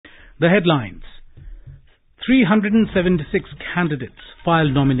The headlines. 376 candidates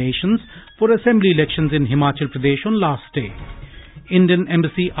filed nominations for assembly elections in Himachal Pradesh on last day. Indian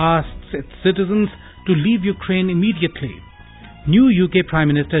embassy asks its citizens to leave Ukraine immediately. New UK Prime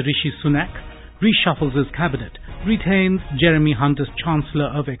Minister Rishi Sunak reshuffles his cabinet, retains Jeremy Hunt as Chancellor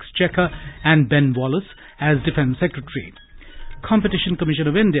of Exchequer and Ben Wallace as Defence Secretary. Competition Commission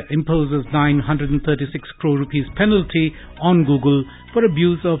of India imposes 936 crore rupees penalty on Google for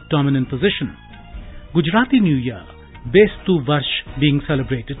abuse of dominant position. Gujarati New Year, Bestu Varsh being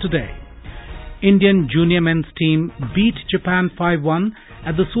celebrated today. Indian junior men's team beat Japan 5-1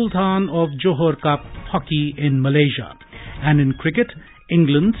 at the Sultan of Johor Cup hockey in Malaysia. And in cricket,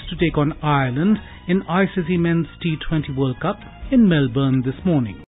 England to take on Ireland in ICC Men's T20 World Cup in Melbourne this morning.